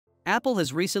Apple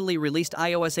has recently released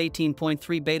iOS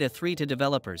 18.3 Beta 3 to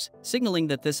developers, signaling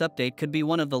that this update could be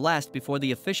one of the last before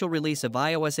the official release of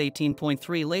iOS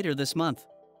 18.3 later this month.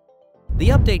 The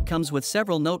update comes with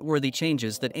several noteworthy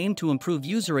changes that aim to improve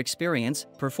user experience,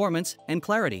 performance, and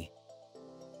clarity.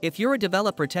 If you're a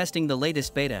developer testing the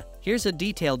latest beta, here's a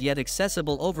detailed yet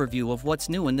accessible overview of what's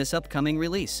new in this upcoming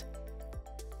release.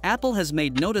 Apple has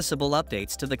made noticeable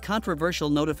updates to the controversial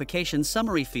notification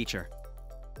summary feature.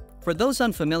 For those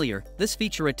unfamiliar, this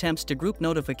feature attempts to group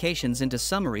notifications into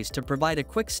summaries to provide a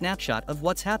quick snapshot of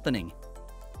what's happening.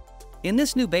 In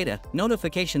this new beta,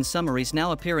 notification summaries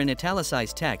now appear in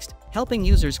italicized text, helping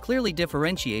users clearly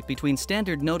differentiate between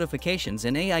standard notifications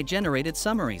and AI-generated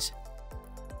summaries.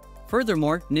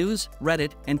 Furthermore, news,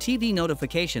 Reddit, and TV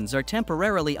notifications are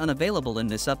temporarily unavailable in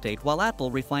this update while Apple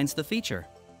refines the feature.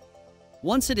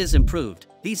 Once it is improved,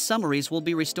 these summaries will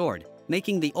be restored,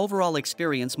 making the overall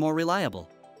experience more reliable.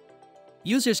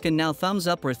 Users can now thumbs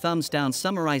up or thumbs down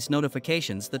summarize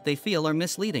notifications that they feel are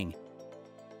misleading.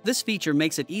 This feature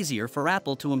makes it easier for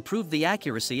Apple to improve the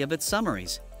accuracy of its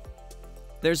summaries.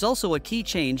 There's also a key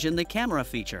change in the camera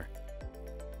feature.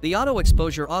 The Auto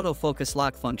Exposure Autofocus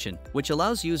Lock function, which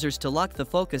allows users to lock the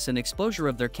focus and exposure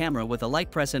of their camera with a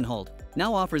light press and hold,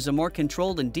 now offers a more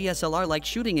controlled and DSLR-like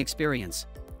shooting experience.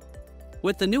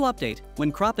 With the new update,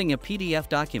 when cropping a PDF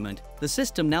document, the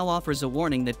system now offers a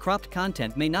warning that cropped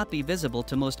content may not be visible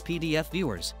to most PDF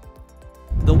viewers.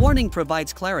 The warning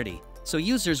provides clarity, so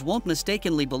users won't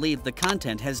mistakenly believe the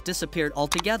content has disappeared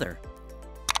altogether.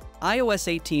 iOS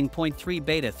 18.3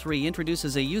 Beta 3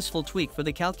 introduces a useful tweak for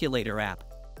the Calculator app.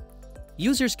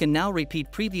 Users can now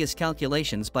repeat previous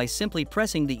calculations by simply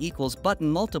pressing the equals button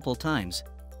multiple times.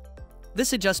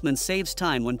 This adjustment saves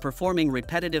time when performing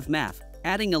repetitive math,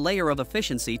 adding a layer of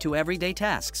efficiency to everyday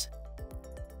tasks.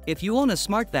 If you own a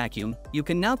smart vacuum, you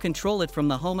can now control it from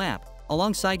the Home app,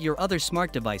 alongside your other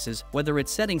smart devices, whether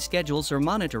it's setting schedules or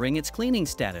monitoring its cleaning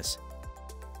status.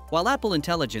 While Apple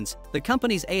Intelligence, the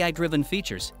company's AI-driven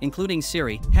features, including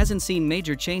Siri, hasn't seen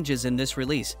major changes in this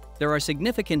release, there are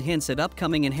significant hints at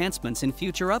upcoming enhancements in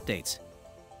future updates.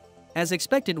 As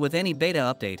expected with any beta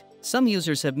update, some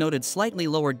users have noted slightly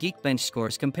lower Geekbench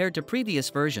scores compared to previous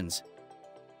versions.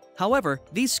 However,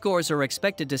 these scores are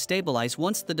expected to stabilize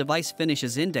once the device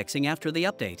finishes indexing after the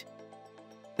update.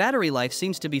 Battery life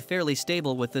seems to be fairly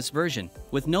stable with this version,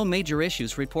 with no major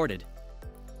issues reported.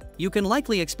 You can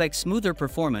likely expect smoother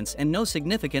performance and no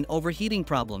significant overheating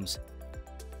problems.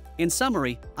 In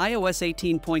summary, iOS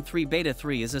 18.3 Beta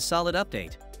 3 is a solid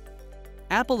update.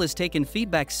 Apple has taken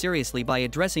feedback seriously by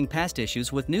addressing past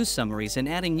issues with news summaries and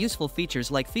adding useful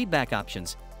features like feedback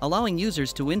options, allowing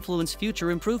users to influence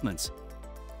future improvements.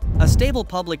 A stable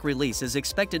public release is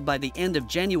expected by the end of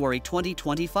January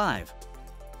 2025.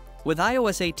 With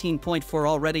iOS 18.4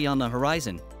 already on the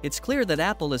horizon, it's clear that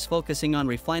Apple is focusing on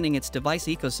refining its device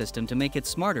ecosystem to make it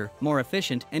smarter, more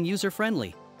efficient, and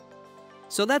user-friendly.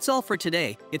 So that's all for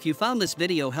today. If you found this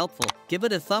video helpful, give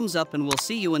it a thumbs up and we'll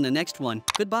see you in the next one.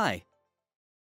 Goodbye.